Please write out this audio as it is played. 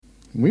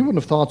We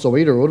wouldn't have thought so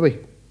either, would we?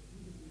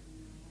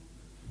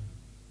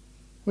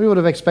 We would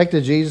have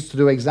expected Jesus to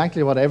do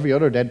exactly what every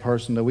other dead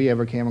person that we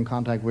ever came in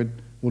contact with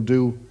would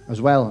do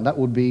as well, and that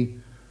would be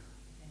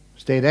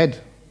stay dead.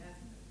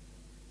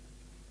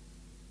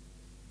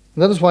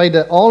 And that is why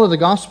all of the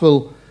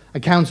gospel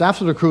accounts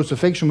after the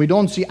crucifixion, we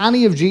don't see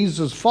any of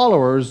Jesus'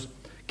 followers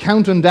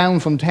counting down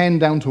from 10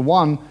 down to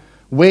 1,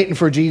 waiting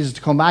for Jesus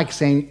to come back,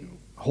 saying,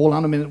 hold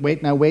on a minute,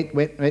 wait,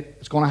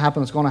 it's going to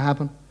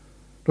happen.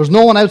 There's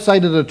no one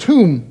outside of the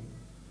tomb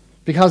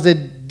because they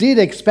did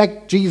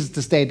expect Jesus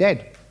to stay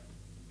dead.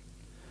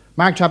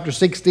 Mark chapter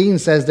 16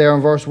 says there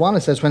in verse 1,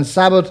 it says, when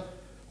Sabbath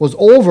was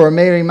over,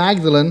 Mary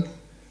Magdalene,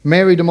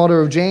 Mary the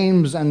mother of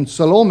James, and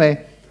Salome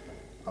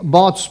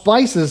bought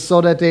spices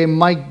so that they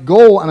might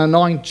go and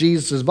anoint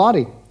Jesus'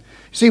 body.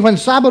 See, when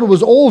Sabbath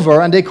was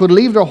over and they could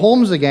leave their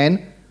homes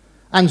again,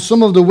 and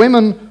some of the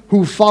women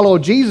who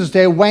followed Jesus,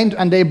 they went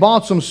and they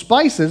bought some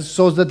spices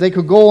so that they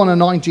could go and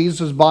anoint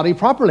Jesus' body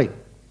properly.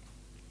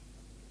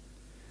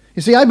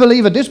 You see, I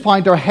believe at this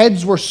point their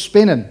heads were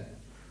spinning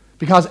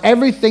because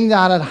everything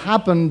that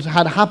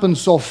had happened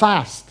so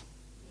fast.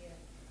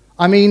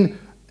 I mean,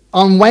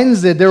 on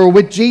Wednesday they were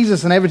with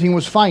Jesus and everything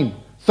was fine.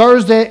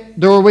 Thursday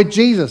they were with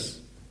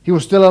Jesus. He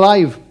was still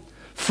alive.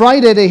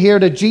 Friday they hear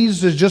that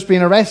Jesus has just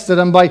been arrested,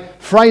 and by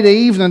Friday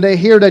evening they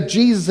hear that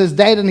Jesus is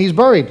dead and he's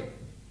buried.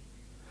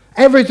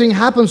 Everything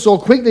happened so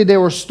quickly, they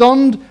were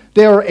stunned,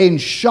 they were in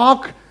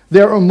shock,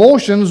 their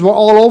emotions were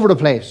all over the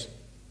place.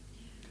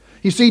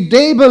 You see,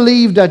 they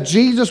believed that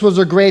Jesus was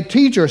a great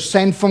teacher,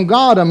 sent from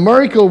God, a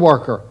miracle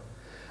worker.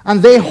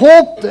 And they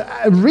hoped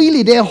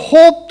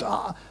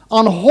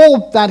on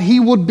hope that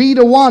he would be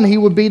the one, he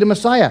would be the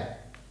Messiah.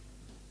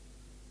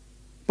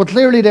 But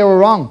clearly they were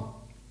wrong.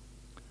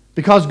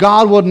 Because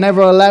God would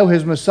never allow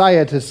his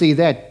Messiah to see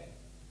that,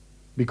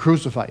 be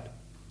crucified.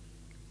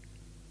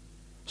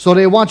 So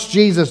they watched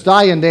Jesus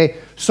die, and they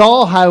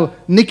saw how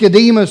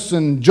Nicodemus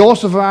and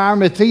Joseph of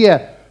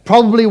Arimathea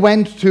probably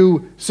went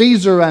to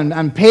Caesar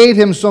and paid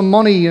him some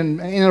money in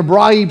a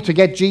bribe to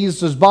get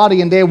Jesus'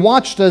 body. And they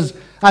watched as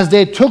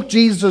they took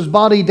Jesus'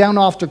 body down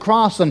off the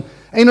cross, and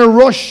in a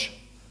rush,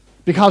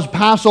 because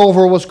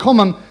Passover was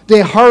coming,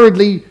 they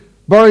hurriedly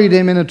buried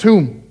him in a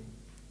tomb.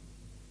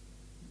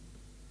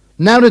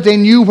 Now that they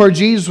knew where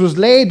Jesus was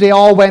laid, they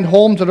all went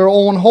home to their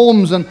own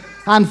homes. And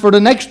for the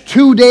next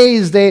 2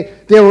 days, they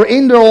were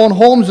in their own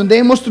homes, and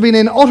they must have been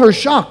in utter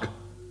shock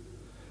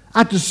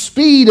at the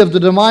speed of the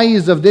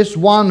demise of this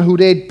one who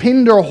they'd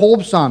pinned their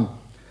hopes on,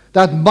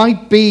 that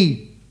might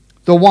be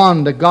the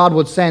one that God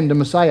would send, the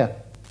Messiah.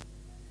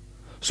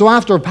 So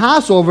after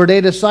Passover, they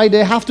decide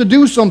they have to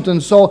do something.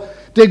 So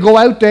they go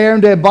out there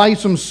and they buy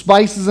some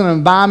spices and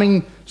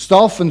embalming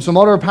stuff and some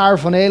other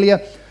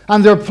paraphernalia.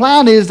 And their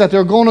plan is that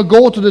they're going to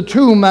go to the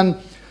tomb, and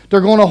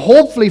they're going to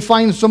hopefully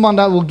find someone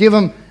that will give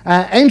them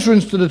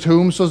entrance to the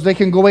tomb so they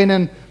can go in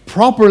and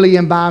properly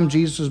embalm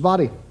Jesus'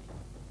 body.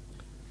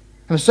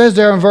 And it says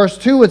there in verse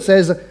 2, it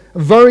says,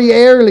 very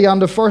early on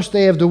the first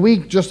day of the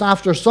week, just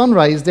after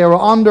sunrise, they were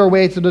on their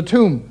way to the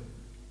tomb.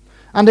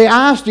 And they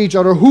asked each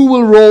other, who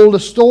will roll the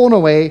stone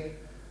away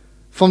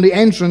from the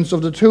entrance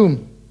of the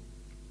tomb?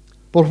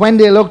 But when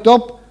they looked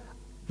up,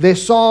 they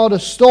saw the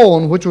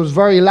stone, which was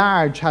very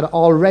large, had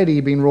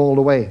already been rolled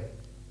away.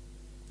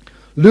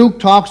 Luke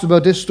talks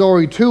about this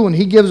story too, and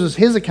he gives us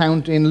his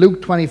account in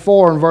Luke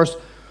 24 and verse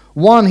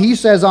 1. He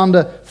says, on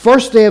the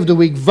first day of the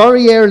week,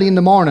 very early in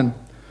the morning,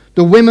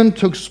 the women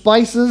took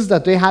spices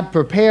that they had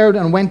prepared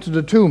and went to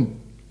the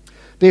tomb.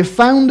 They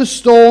found the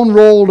stone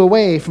rolled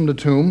away from the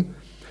tomb,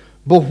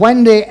 but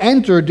when they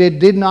entered, they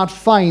did not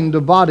find the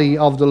body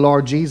of the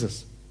Lord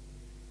Jesus.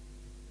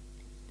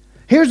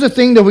 Here's the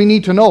thing that we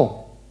need to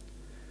know.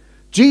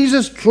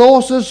 Jesus'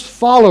 closest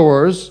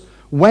followers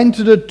went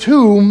to the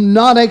tomb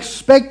not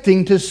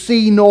expecting to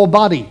see no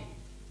body.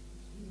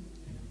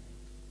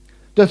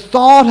 The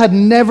thought had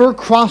never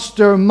crossed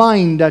their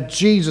mind that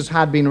Jesus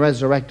had been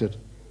resurrected.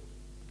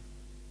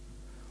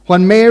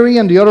 When Mary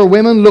and the other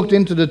women looked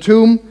into the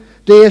tomb,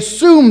 they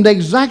assumed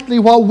exactly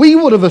what we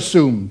would have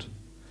assumed,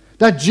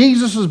 that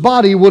Jesus'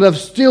 body would have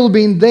still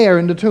been there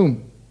in the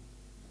tomb.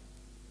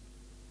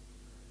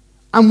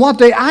 And what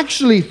they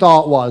actually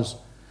thought was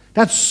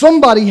that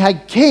somebody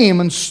had came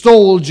and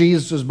stole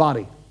Jesus'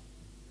 body.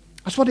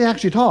 That's what they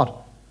actually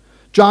thought.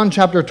 John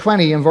chapter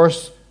 20 and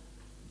verse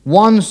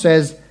 1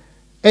 says,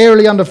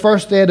 early on the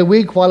first day of the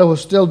week, while it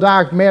was still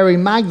dark, Mary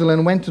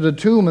Magdalene went to the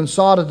tomb and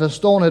saw that the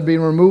stone had been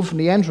removed from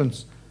the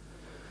entrance.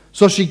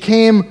 So she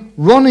came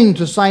running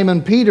to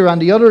Simon Peter and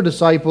the other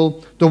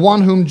disciple, the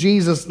one whom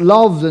Jesus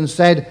loved, and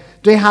said,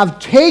 they have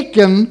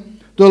taken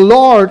the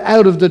Lord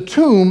out of the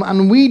tomb,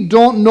 and we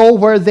don't know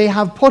where they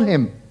have put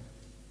him.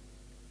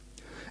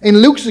 In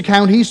Luke's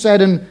account, he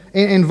said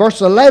in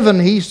verse 11,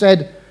 he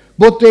said,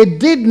 but they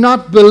did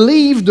not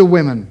believe the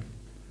women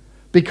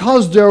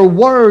because their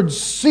words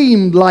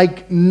seemed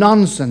like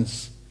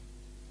nonsense.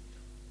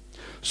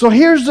 So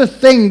here's the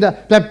thing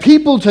that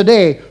people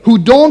today who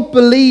don't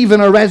believe in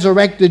a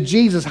resurrected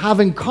Jesus have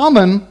in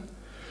common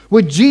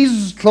with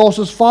Jesus'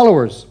 closest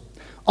followers.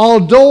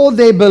 although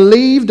they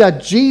believed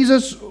that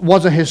Jesus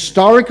was a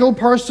historical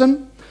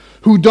person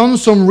who done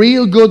some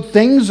real good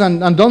things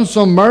and done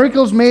some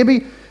miracles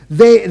maybe,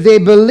 they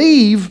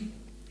believe,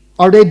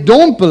 or they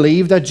don't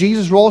believe, that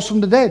Jesus rose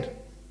from the dead.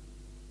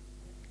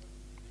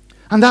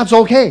 And that's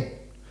okay,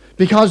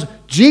 because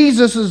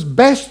Jesus'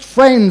 best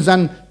friends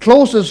and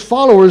closest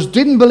followers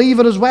didn't believe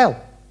it as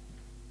well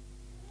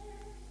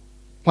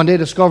when they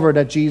discovered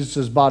that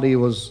Jesus' body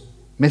was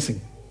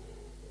missing.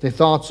 They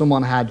thought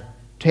someone had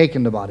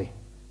taken the body.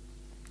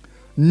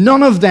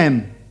 None of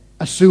them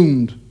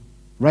assumed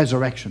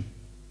resurrection.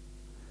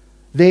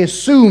 They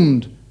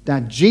assumed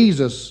that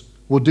Jesus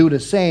would do the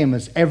same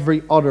as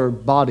every other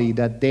body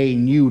that they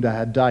knew that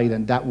had died,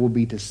 and that would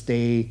be to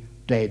stay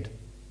dead.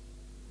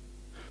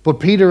 But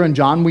Peter and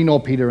John, we know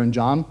Peter and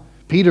John.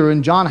 Peter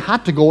and John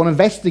had to go and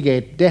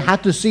investigate. They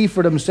had to see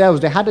for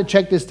themselves. They had to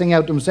check this thing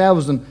out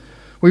themselves. And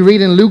we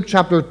read in Luke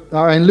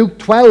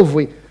 12,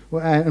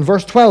 in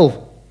verse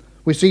 12,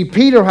 we see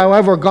Peter,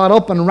 however, got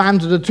up and ran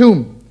to the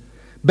tomb.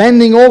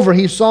 Bending over,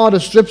 he saw the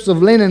strips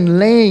of linen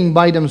laying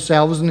by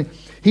themselves, and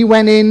he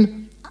went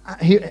in.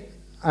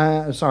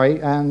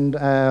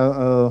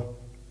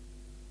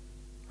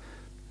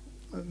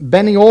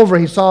 Bending over,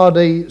 he saw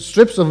the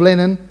strips of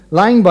linen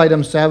lying by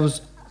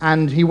themselves,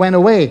 and he went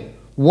away,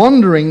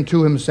 wondering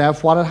to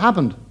himself what had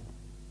happened.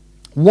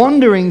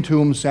 Wondering to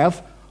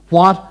himself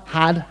what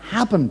had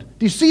happened.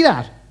 Do you see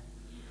that?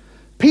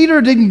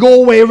 Peter didn't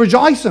go away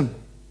rejoicing.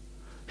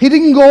 He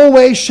didn't go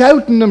away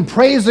shouting and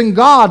praising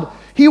God.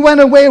 He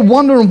went away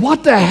wondering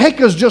what the heck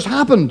has just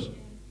happened.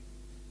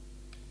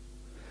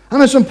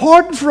 And it's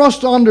important for us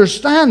to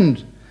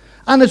understand,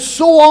 and it's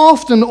so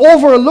often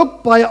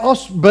overlooked by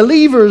us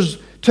believers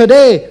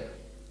today,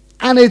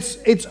 and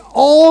it's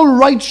all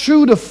right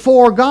through the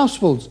four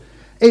Gospels.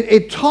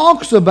 It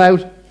talks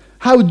about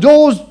how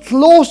those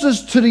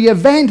closest to the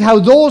event, how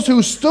those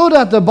who stood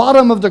at the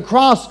bottom of the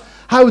cross,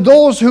 how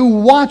those who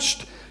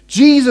watched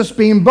Jesus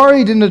being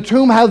buried in the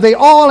tomb, how they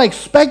all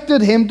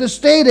expected him to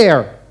stay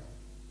there.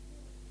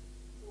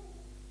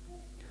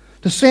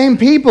 The same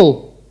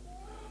people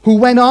who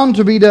went on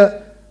to be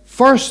the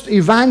first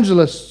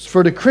evangelists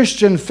for the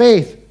Christian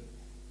faith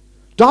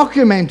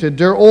documented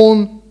their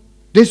own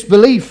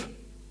disbelief.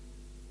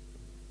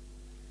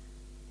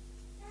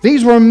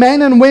 These were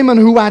men and women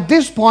who at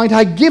this point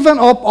had given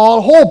up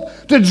all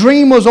hope. The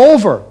dream was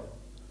over.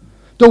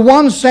 The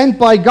one sent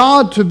by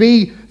God to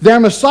be their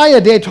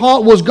Messiah they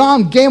thought was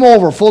gone. Game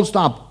over, full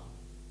stop.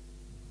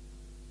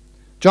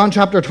 John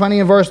chapter 20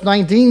 and verse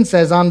 19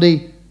 says, on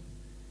the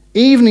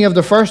evening of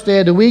the first day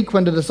of the week,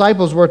 when the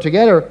disciples were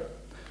together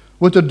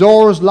with the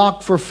doors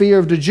locked for fear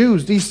of the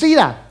Jews. Do you see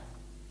that?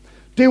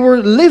 They were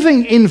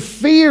living in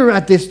fear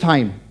at this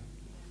time.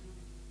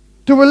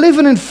 They were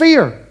living in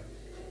fear.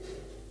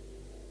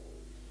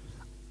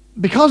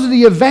 Because of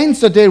the events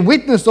that they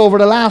witnessed over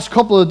the last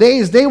couple of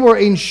days, they were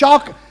in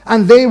shock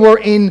and they were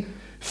in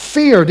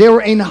fear. They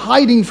were in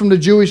hiding from the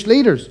Jewish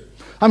leaders.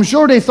 I'm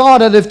sure they thought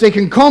that if they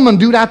can come and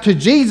do that to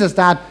Jesus,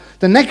 that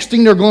the next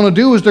thing they're going to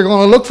do is they're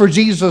going to look for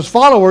Jesus'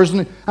 followers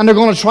and they're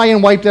going to try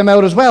and wipe them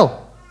out as well.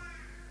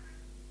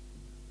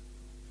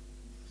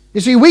 You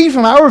see, we,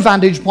 from our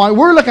vantage point,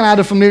 we're looking at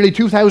it from nearly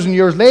 2,000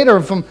 years later.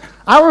 And from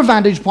our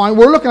vantage point,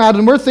 we're looking at it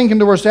and we're thinking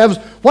to ourselves,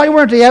 why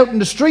weren't they out in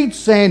the streets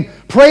saying,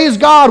 praise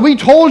God, we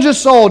told you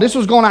so, this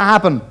was going to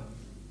happen.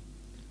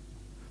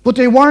 But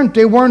they weren't.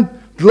 They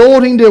weren't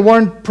gloating. They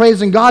weren't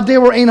praising God. They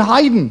were in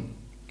hiding.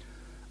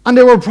 And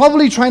they were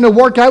probably trying to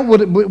work out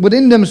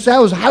within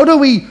themselves, how do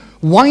we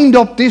wind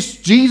up this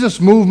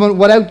Jesus movement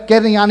without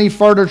getting any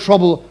further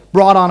trouble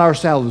brought on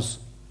ourselves?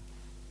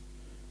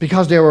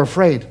 Because they were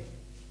afraid.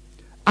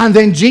 And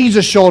then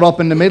Jesus showed up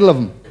in the middle of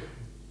them.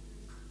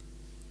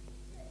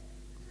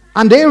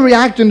 And they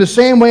react in the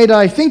same way that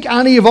I think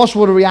any of us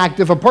would react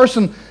if a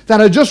person that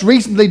had just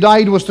recently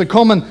died was to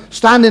come and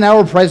stand in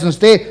our presence.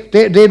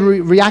 They'd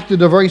react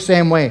the very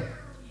same way.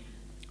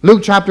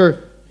 Luke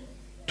chapter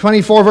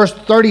 24 verse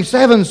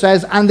 37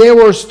 says, and they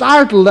were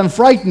startled and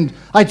frightened.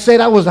 I'd say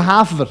that was the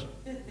half of it.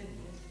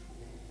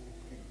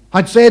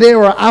 I'd say they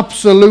were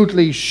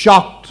absolutely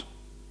shocked,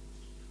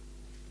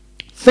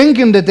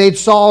 thinking that they'd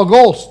saw a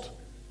ghost.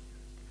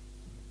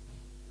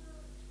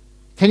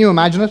 Can you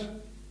imagine it?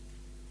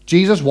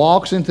 Jesus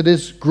walks into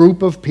this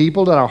group of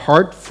people that are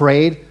hurt,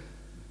 afraid,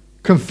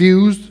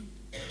 confused,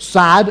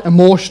 sad,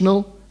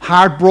 emotional,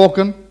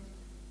 heartbroken,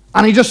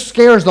 and he just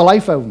scares the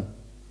life out of them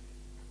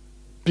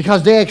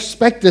because they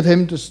expected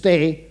him to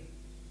stay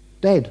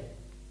dead.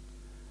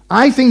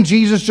 I think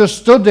Jesus just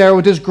stood there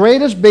with this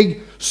greatest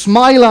big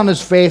smile on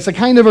his face, a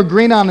kind of a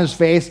grin on his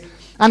face,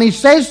 and he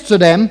says to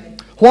them,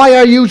 why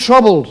are you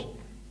troubled?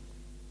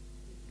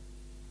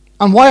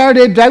 And why are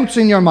there doubts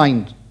in your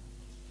mind?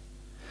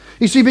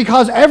 You see,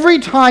 because every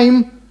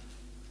time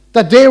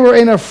that they were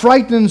in a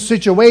frightening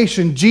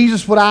situation,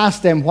 Jesus would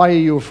ask them, why are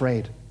you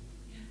afraid?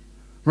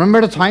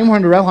 Remember the time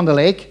when they were out on the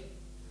lake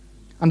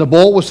and the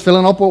boat was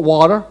filling up with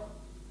water and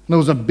there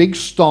was a big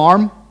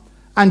storm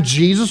and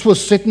Jesus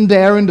was sitting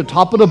there in the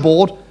top of the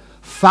boat,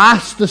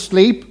 fast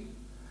asleep,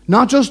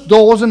 Not just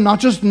dozing,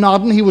 not just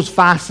nodding. He was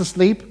fast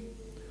asleep.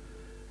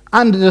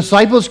 And the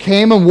disciples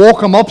came and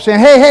woke him up saying,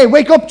 hey, hey,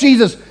 wake up,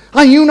 Jesus.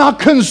 Are you not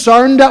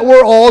concerned that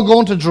we're all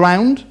going to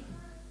drown?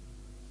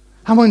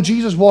 And when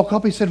Jesus woke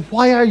up, he said,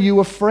 why are you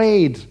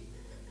afraid?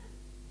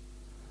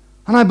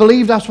 And I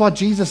believe that's what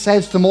Jesus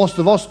says to most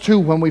of us too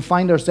when we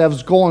find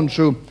ourselves going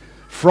through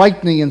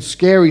frightening and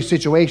scary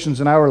situations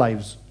in our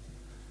lives.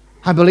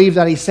 I believe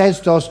that he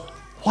says to us,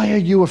 why are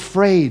you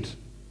afraid?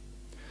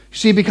 You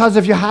see, because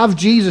if you have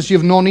Jesus, you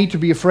have no need to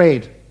be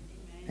afraid.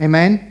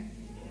 Amen?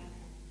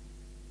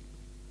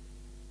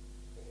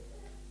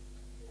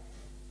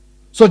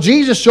 So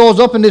Jesus shows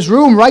up in this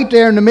room right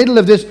there in the middle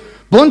of this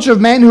bunch of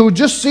men who had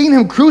just seen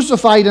him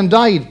crucified and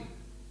died.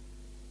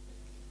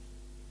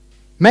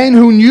 Men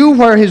who knew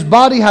where his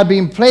body had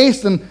been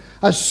placed and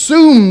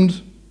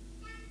assumed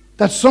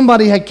that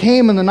somebody had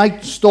came in the night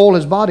and stole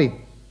his body.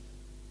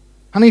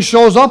 And he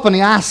shows up and he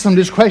asks them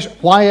this question,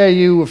 why are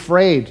you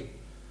afraid?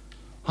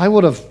 I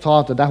would have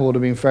thought that would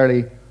have been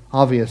fairly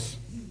obvious.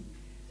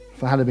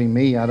 If it had been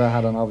me, I'd have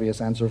had an obvious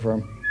answer for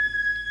him.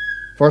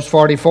 Verse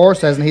 44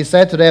 says, and he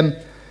said to them,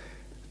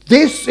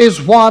 this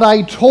is what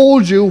I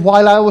told you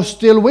while I was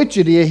still with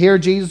you. Do you hear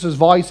Jesus'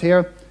 voice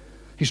here?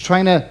 He's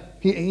trying to,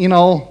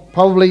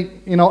 probably,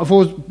 if it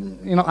was,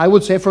 I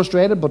would say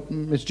frustrated, but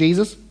it's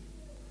Jesus.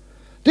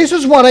 This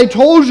is what I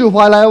told you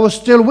while I was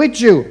still with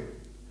you.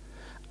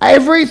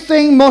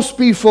 Everything must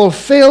be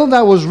fulfilled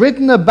that was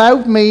written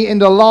about me in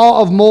the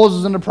law of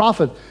Moses and the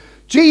prophet.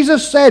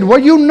 Jesus said, were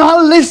you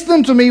not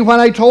listening to me when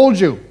I told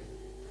you?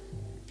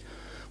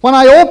 When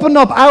I opened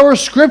up our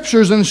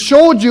scriptures and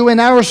showed you in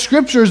our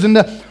scriptures in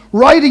the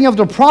writing of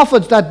the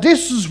prophets that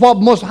this is what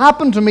must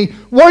happen to me,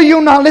 were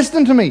you not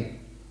listening to me?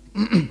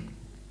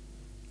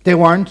 They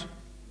weren't.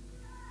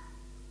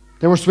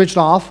 They were switched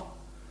off.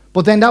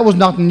 But then that was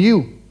nothing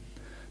new.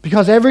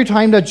 Because every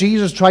time that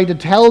Jesus tried to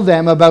tell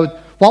them about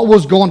what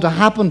was going to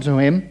happen to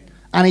him,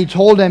 and he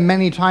told them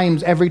many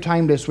times, every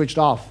time they switched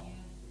off.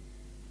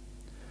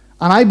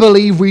 And I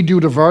believe we do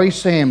the very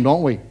same,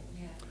 don't we?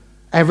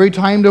 Every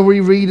time that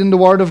we read in the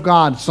Word of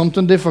God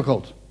something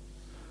difficult,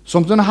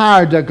 something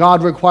hard that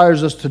God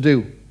requires us to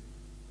do,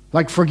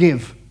 like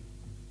forgive,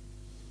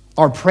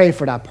 or pray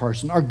for that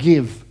person, or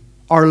give,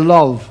 or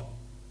love.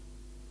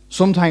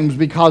 Sometimes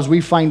because we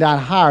find that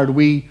hard,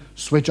 we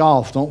switch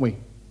off, don't we?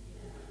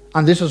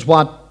 And this is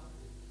what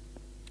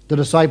the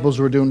disciples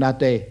were doing that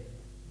day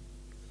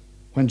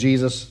when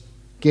Jesus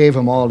gave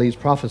them all these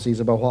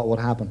prophecies about what would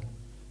happen.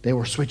 They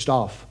were switched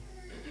off.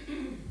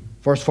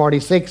 Verse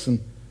 46, and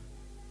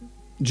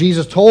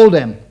Jesus told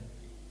them,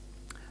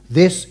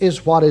 this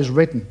is what is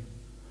written.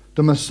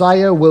 The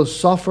Messiah will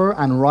suffer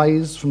and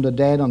rise from the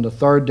dead on the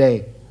third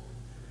day,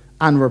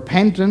 and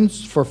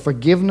repentance for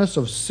forgiveness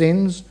of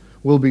sins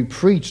will be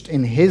preached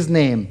in his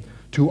name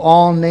to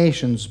all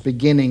nations,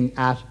 beginning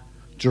at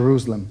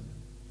Jerusalem.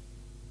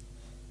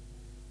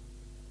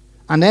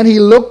 And then he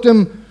looked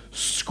them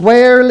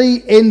squarely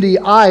in the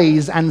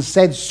eyes and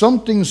said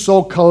something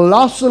so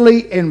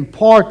colossally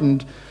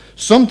important,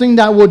 something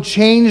that would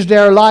change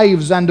their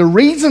lives, and the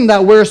reason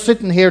that we're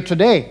sitting here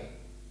today.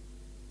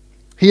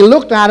 He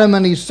looked at them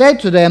and he said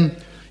to them,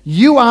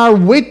 you are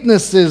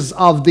witnesses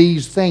of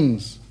these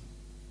things.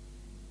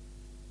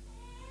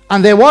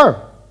 And they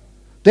were.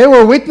 They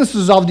were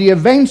witnesses of the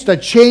events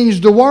that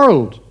changed the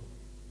world.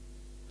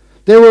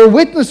 They were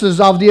witnesses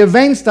of the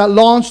events that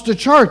launched the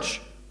church.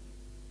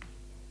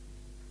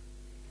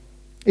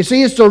 You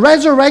see, it's the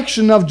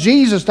resurrection of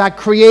Jesus that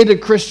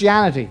created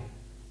Christianity.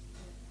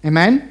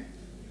 Amen?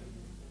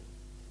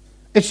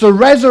 It's the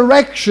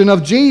resurrection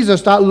of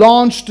Jesus that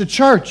launched the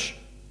church.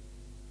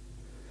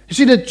 You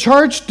see, the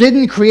church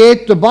didn't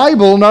create the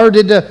Bible, nor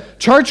did the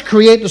church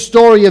create the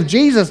story of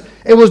Jesus.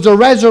 It was the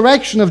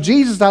resurrection of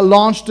Jesus that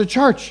launched the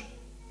church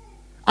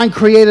and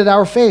created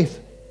our faith.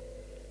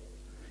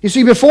 You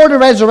see, before the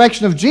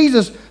resurrection of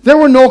Jesus, there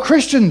were no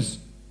Christians.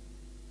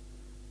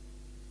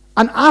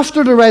 And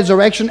after the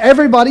resurrection,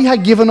 everybody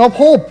had given up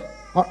hope.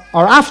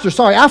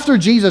 After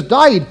Jesus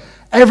died,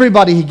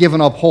 everybody had given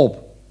up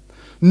hope.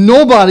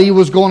 Nobody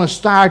was going to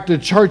start the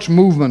church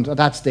movement at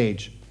that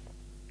stage.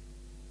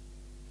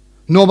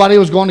 Nobody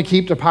was going to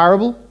keep the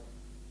parable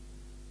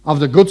of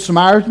the Good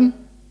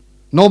Samaritan.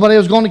 Nobody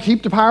was going to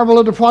keep the parable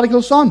of the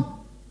prodigal son.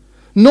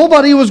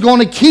 Nobody was going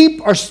to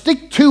keep or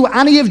stick to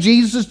any of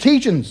Jesus'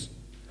 teachings.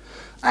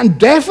 And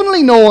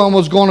definitely no one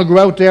was going to go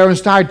out there and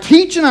start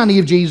teaching any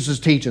of Jesus'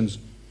 teachings.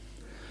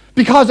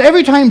 Because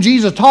every time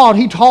Jesus taught,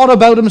 he taught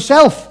about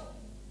himself.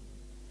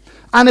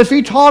 And if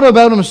he taught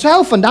about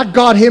himself and that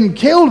got him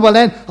killed, well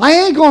then, I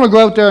ain't going to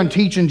go out there and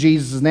teach in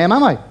Jesus' name,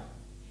 am I?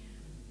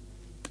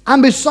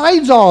 And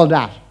besides all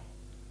that,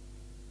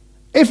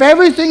 if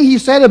everything he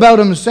said about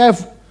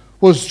himself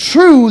was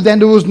true, then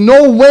there was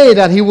no way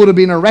that he would have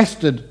been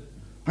arrested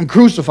and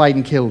crucified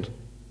and killed.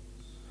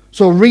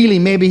 So really,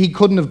 maybe he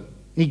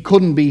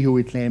couldn't be who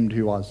he claimed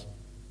he was.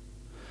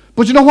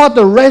 But you know what?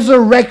 The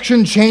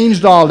resurrection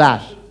changed all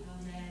that.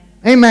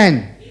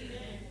 Amen.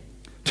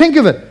 Think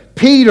of it.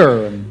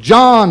 Peter and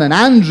John and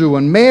Andrew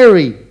and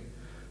Mary,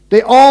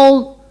 they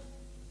all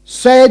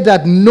said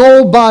that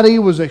nobody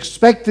was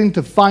expecting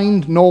to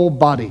find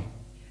nobody.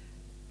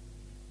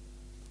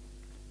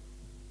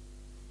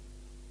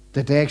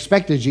 That they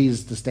expected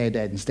Jesus to stay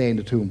dead and stay in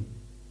the tomb.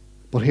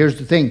 But here's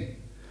the thing.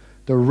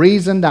 The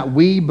reason that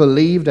we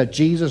believe that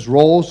Jesus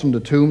rose from the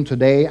tomb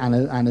today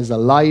and is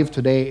alive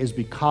today is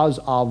because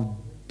of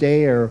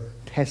their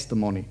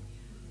testimony.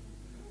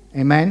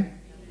 Amen?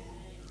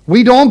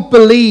 We don't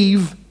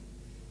believe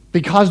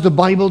because the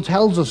Bible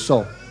tells us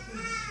so.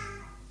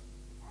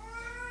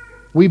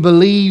 We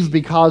believe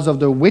because of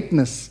the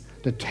witness,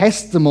 the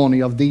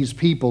testimony of these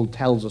people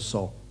tells us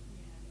so.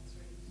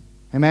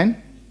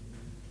 Amen?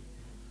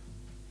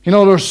 You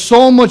know, there's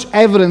so much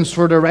evidence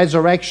for the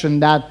resurrection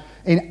that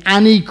in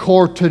any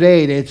court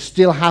today, they'd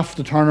still have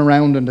to turn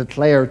around and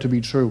declare to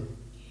be true.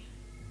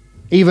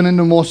 Even in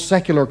the most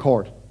secular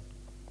court.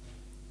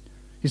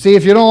 You see,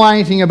 if you don't know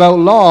anything about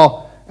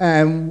law,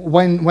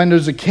 when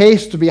there's a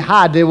case to be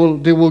had, they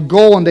will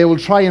go and they will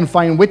try and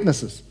find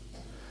witnesses.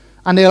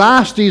 And they'll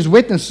ask these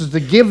witnesses to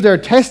give their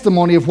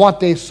testimony of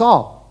what they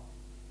saw.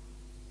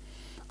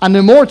 And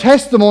the more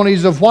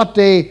testimonies of what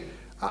they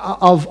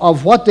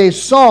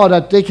saw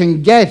that they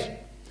can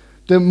get,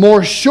 the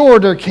more sure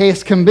their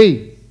case can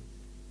be.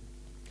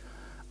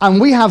 And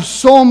we have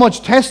so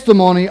much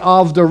testimony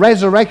of the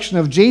resurrection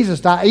of Jesus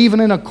that even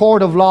in a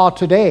court of law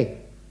today,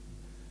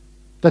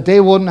 that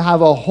they wouldn't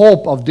have a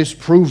hope of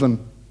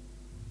disproving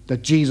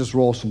that Jesus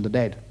rose from the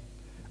dead.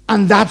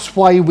 And that's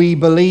why we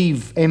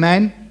believe.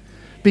 Amen?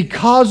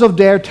 Because of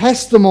their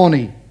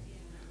testimony.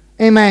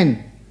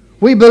 Amen.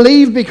 We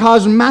believe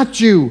because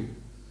Matthew,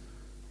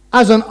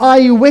 as an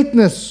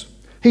eyewitness,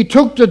 he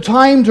took the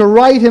time to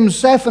write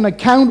himself an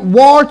account,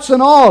 warts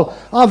and all,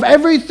 of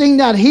everything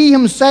that he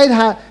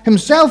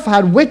himself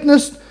had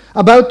witnessed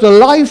about the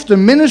life, the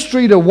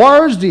ministry, the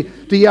words,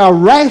 the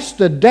arrest,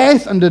 the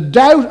death, and the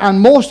doubt,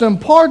 and most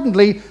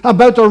importantly,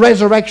 about the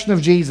resurrection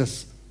of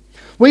Jesus.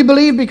 We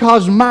believe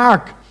because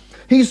Mark,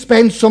 he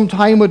spent some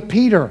time with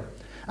Peter,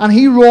 and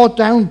he wrote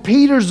down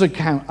Peter's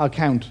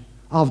account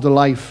of the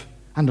life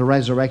and the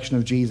resurrection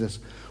of Jesus.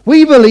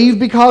 We believe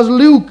because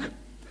Luke,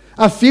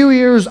 a few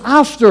years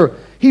after,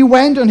 he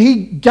went and he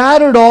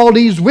gathered all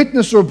these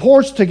witness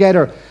reports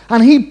together,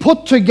 and he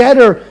put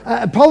together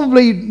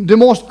probably the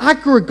most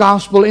accurate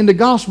gospel in the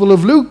Gospel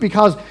of Luke,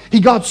 because he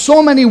got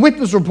so many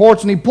witness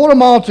reports and he put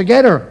them all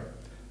together,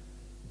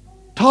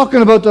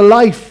 talking about the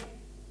life,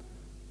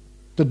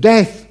 the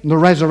death, and the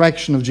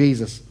resurrection of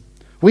Jesus.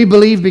 We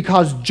believe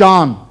because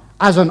John,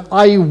 as an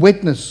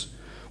eyewitness,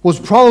 was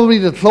probably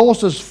the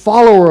closest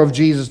follower of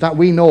Jesus that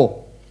we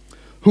know,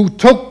 who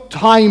took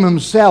time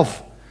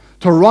himself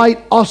to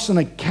write us an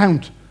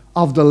account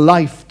of the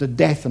life, the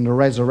death, and the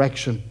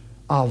resurrection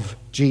of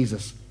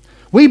Jesus.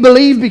 We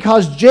believe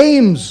because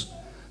James,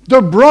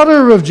 the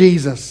brother of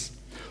Jesus,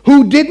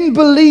 who didn't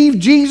believe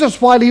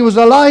Jesus while he was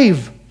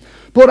alive,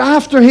 but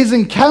after his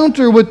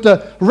encounter with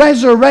the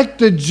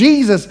resurrected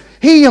Jesus,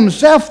 he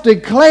himself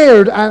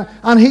declared,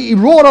 and he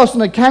wrote us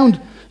an account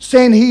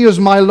saying, "He is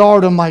my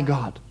Lord and my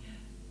God."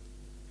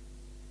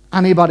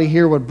 Anybody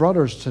here with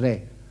brothers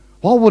today?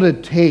 What would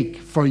it take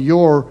for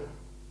your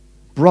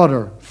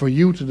brother, for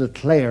you to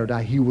declare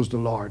that he was the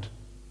Lord?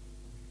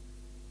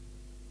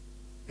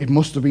 It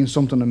must have been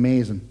something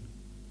amazing.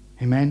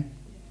 Amen?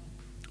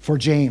 For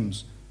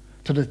James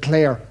to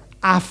declare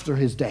after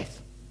his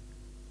death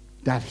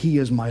that he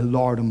is my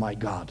Lord and my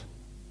God.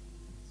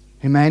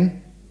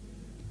 Amen?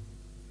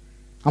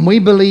 And we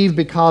believe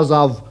because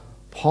of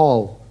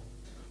Paul,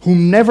 who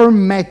never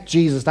met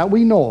Jesus that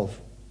we know of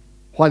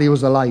while he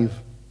was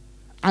alive,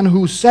 and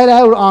who set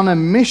out on a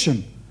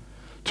mission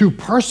to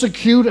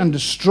persecute and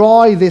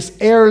destroy this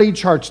early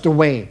church the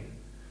way,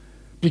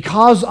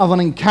 because of an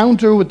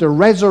encounter with the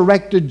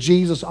resurrected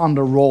Jesus on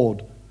the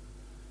road,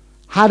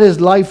 had his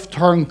life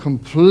turned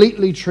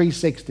completely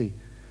 360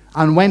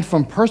 and went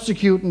from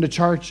persecuting the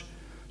church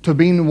to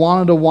being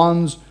one of the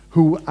ones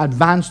who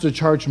advanced the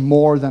church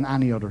more than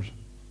any others.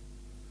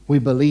 We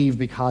believe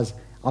because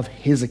of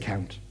his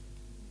account.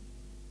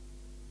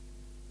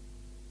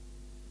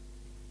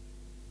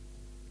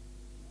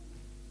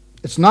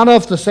 It's not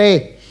enough to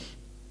say,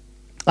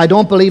 "I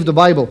don't believe the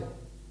Bible."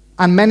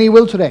 And many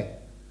will today.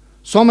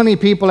 So many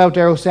people out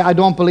there who say, "I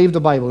don't believe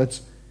the Bible.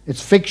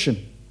 It's fiction."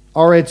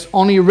 Or it's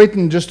only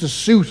written just to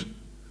suit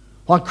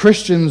what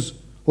Christians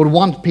would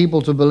want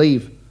people to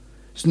believe.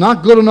 It's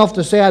not good enough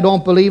to say, "I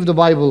don't believe the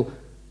Bible,"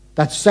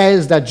 that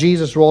says that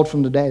Jesus rose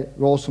from the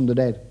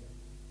dead.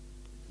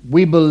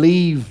 We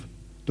believe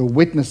the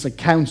witness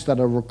accounts that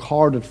are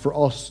recorded for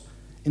us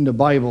in the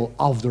Bible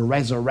of the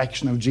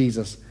resurrection of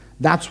Jesus.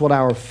 That's what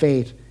our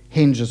faith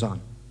hinges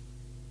on.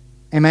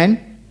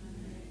 Amen?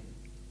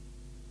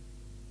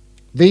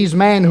 These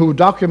men who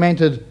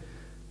documented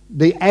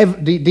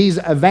these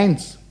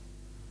events,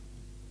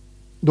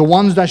 the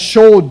ones that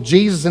showed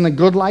Jesus in a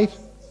good light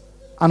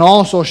and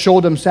also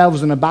showed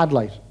themselves in a bad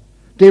light,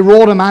 they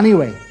wrote him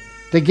anyway.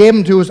 They gave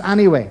him to us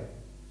anyway.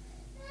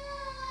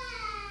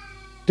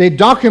 They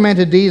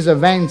documented these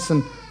events,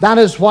 and that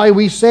is why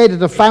we say that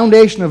the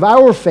foundation of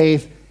our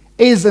faith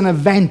is an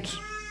event.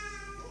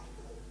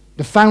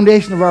 The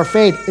foundation of our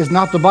faith is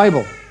not the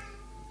Bible.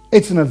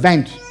 It's an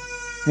event.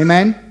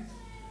 Amen?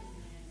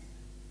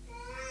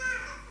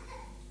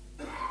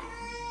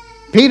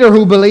 Peter,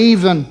 who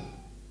believed and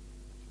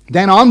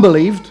then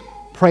unbelieved,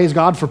 praise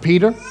God for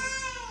Peter,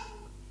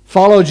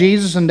 followed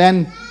Jesus and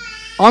then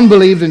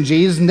unbelieved in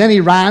Jesus, and then he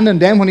ran,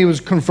 and then when he was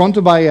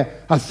confronted by a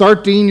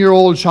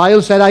 13-year-old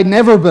child, said, "I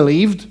never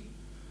believed."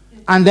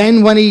 And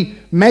then when he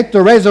met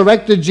the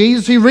resurrected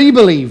Jesus, he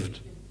re-believed.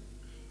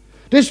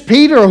 This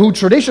Peter, who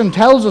tradition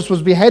tells us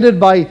was beheaded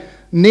by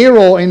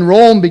Nero in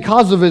Rome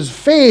because of his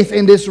faith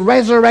in this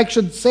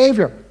resurrection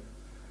Savior.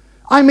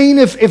 I mean,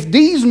 if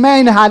these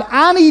men had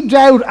any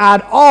doubt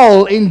at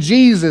all in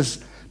Jesus,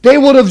 they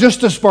would have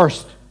just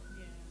dispersed.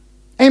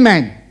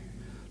 Amen.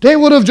 They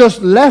would have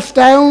just left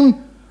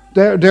down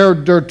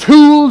their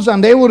tools,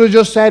 and they would have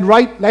just said,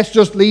 right, let's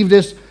just leave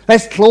this,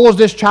 let's close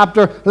this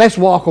chapter, let's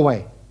walk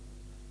away.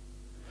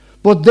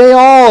 But they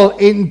all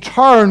in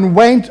turn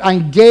went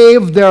and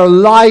gave their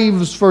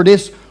lives for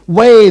this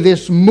way,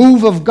 this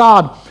move of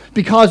God,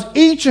 because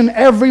each and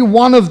every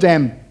one of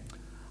them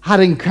had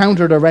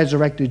encountered a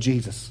resurrected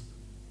Jesus.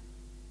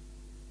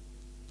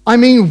 I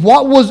mean,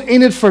 what was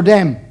in it for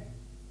them?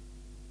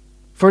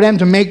 For them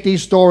to make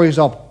these stories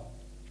up?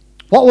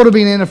 What would have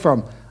been in it for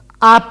them?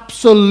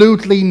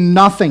 Absolutely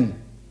nothing.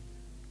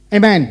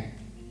 Amen.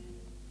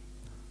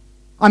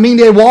 I mean,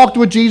 they walked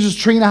with Jesus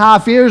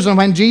 3.5 years, and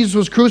when Jesus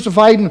was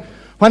crucified and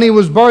when he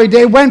was buried,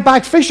 they went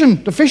back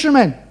fishing, the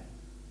fishermen.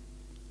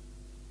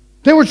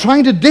 They were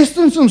trying to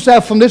distance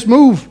themselves from this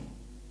move.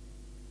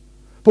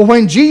 But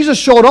when Jesus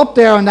showed up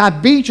there on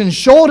that beach and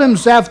showed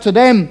himself to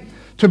them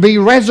to be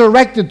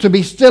resurrected, to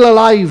be still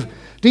alive,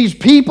 these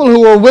people who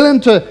were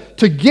willing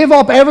to give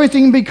up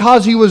everything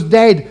because he was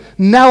dead,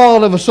 now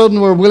all of a sudden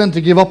were willing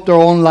to give up their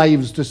own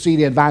lives to see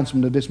the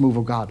advancement of this move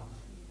of God.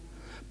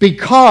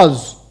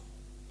 Because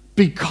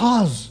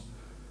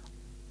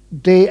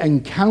they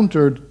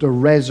encountered the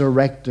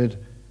resurrected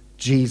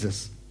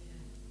Jesus.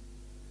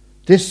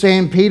 This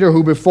same Peter,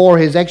 who before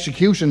his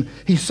execution,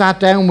 he sat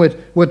down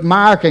with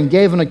Mark and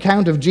gave an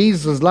account of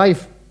Jesus'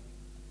 life.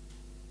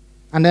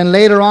 And then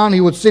later on,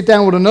 he would sit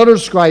down with another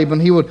scribe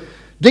and he would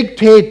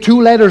dictate 2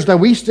 letters that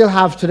we still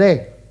have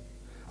today.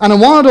 And in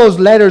one of those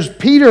letters,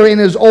 Peter, in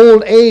his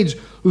old age,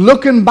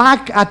 looking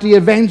back at the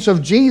events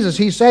of Jesus,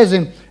 he says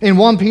in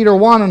 1 Peter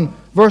 1 and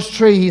verse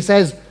 3, he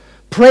says,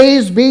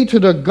 "Praise be to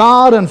the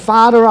God and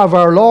Father of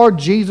our Lord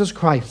Jesus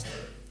Christ.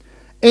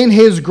 In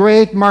his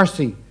great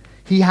mercy,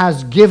 he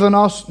has given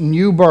us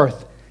new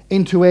birth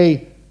into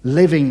a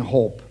living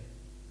hope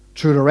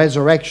through the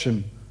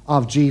resurrection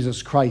of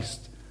Jesus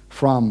Christ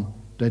from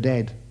the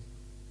dead."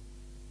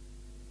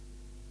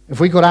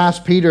 If we could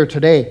ask Peter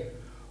today,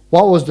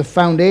 what was the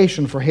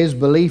foundation for his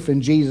belief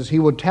in Jesus, he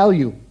would tell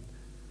you,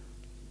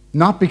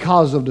 not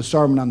because of the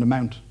Sermon on the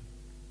Mount,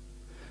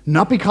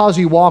 not because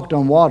he walked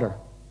on water,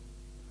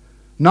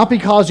 not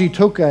because he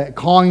took a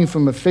coin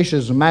from a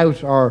fish's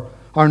mouth, or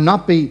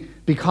not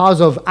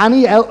because of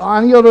any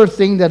other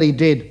thing that he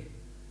did,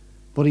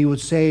 but he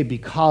would say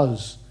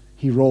because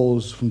he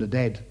rose from the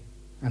dead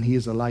and he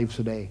is alive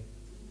today.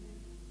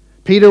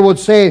 Peter would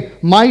say,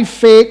 "My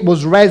faith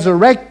was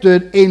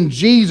resurrected in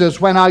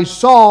Jesus when I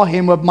saw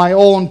him with my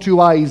own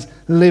 2 eyes,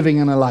 living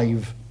and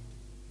alive."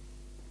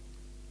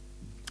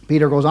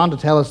 Peter goes on to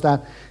tell us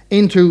that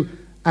into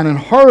an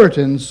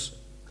inheritance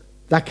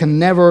that can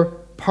never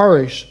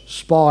perish,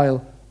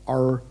 spoil,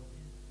 or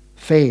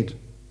fade.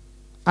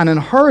 An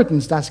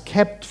inheritance that's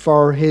kept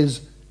for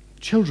his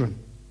children,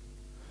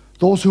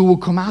 those who will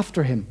come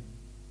after him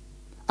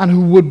and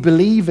who would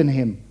believe in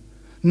him,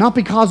 not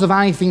because of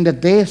anything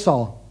that they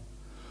saw,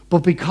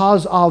 but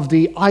because of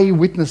the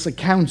eyewitness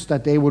accounts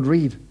that they would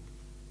read,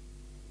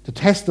 the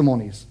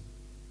testimonies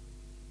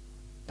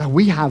that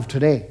we have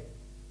today,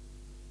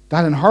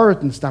 that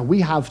inheritance that we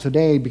have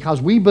today,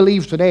 because we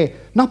believe today,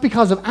 not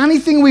because of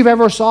anything we've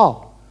ever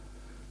saw,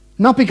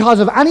 not because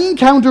of any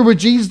encounter with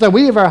Jesus that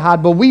we ever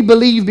had, but we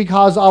believe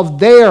because of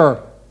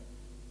their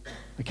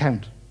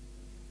account,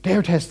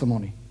 their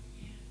testimony.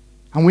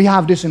 And we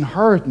have this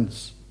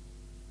inheritance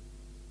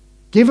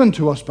given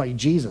to us by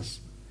Jesus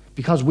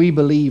because we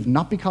believe,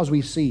 not because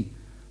we see,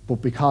 but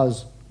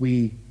because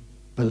we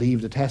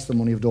believe the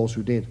testimony of those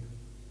who did.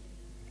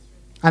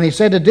 And he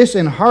said that this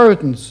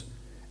inheritance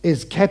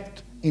is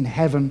kept in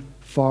heaven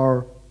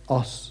for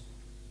us.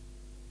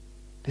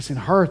 This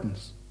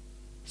inheritance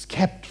is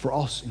kept for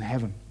us in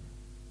heaven.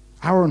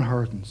 Our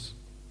inheritance.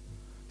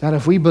 That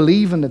if we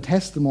believe in the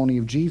testimony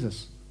of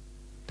Jesus,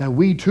 that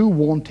we too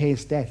won't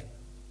taste death.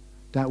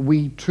 That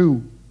we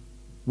too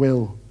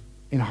will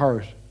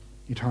inherit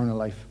eternal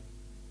life.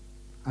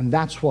 And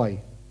that's why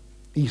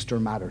Easter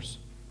matters.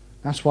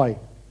 That's why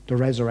the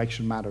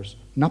resurrection matters.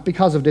 Not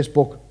because of this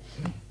book.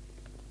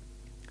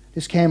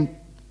 This came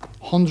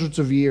hundreds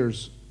of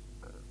years,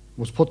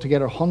 was put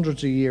together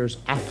hundreds of years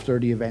after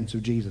the events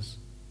of Jesus.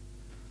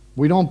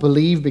 We don't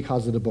believe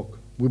because of the book.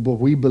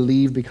 We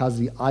believe because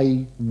of the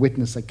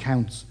eyewitness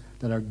accounts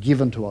that are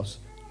given to us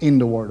in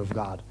the Word of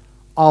God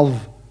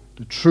of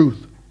the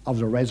truth of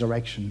the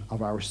resurrection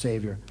of our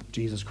Savior,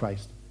 Jesus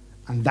Christ.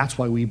 And that's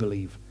why we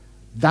believe.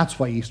 That's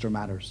why Easter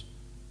matters.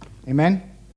 Amen?